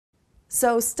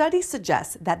So studies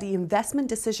suggest that the investment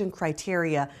decision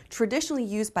criteria traditionally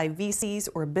used by VCs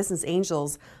or business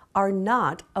angels are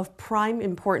not of prime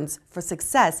importance for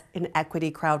success in equity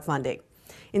crowdfunding.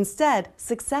 Instead,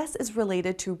 success is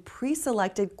related to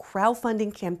pre-selected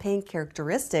crowdfunding campaign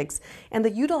characteristics and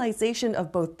the utilization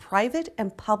of both private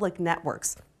and public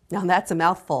networks. Now that's a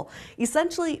mouthful.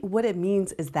 Essentially, what it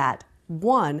means is that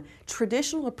 1.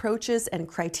 Traditional approaches and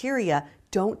criteria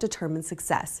don't determine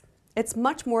success. It's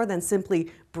much more than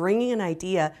simply bringing an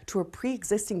idea to a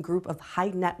pre-existing group of high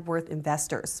net worth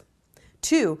investors.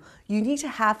 2. You need to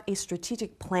have a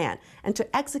strategic plan and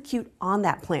to execute on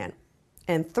that plan.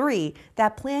 And 3,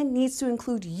 that plan needs to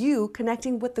include you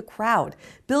connecting with the crowd,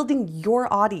 building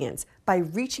your audience by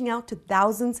reaching out to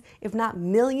thousands, if not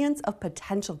millions, of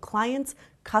potential clients,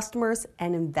 customers,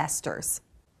 and investors.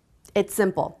 It's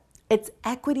simple. It's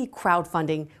equity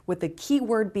crowdfunding with the key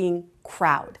word being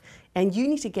crowd. And you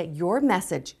need to get your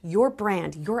message, your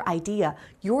brand, your idea,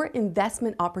 your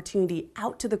investment opportunity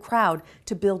out to the crowd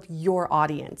to build your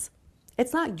audience.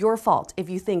 It's not your fault if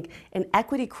you think an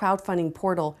equity crowdfunding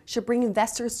portal should bring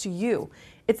investors to you.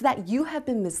 It's that you have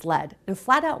been misled and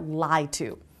flat out lied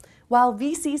to. While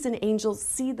VCs and angels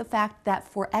see the fact that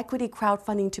for equity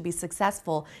crowdfunding to be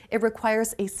successful, it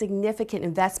requires a significant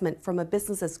investment from a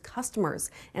business's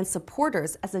customers and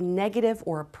supporters as a negative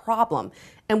or a problem,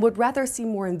 and would rather see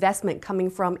more investment coming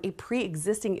from a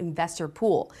pre-existing investor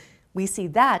pool, we see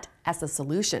that as a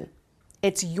solution.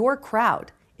 It's your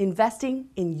crowd investing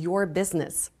in your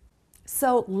business.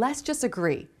 So let's just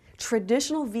agree.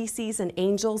 Traditional VCs and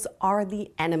angels are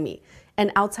the enemy.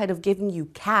 And outside of giving you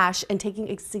cash and taking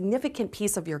a significant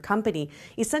piece of your company,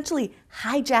 essentially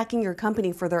hijacking your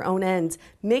company for their own ends,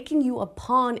 making you a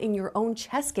pawn in your own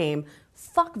chess game,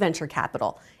 fuck venture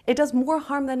capital. It does more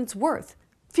harm than it's worth.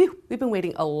 Phew, we've been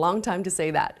waiting a long time to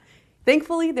say that.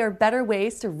 Thankfully, there are better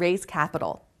ways to raise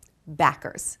capital.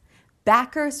 Backers.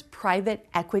 Backers private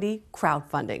equity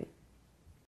crowdfunding.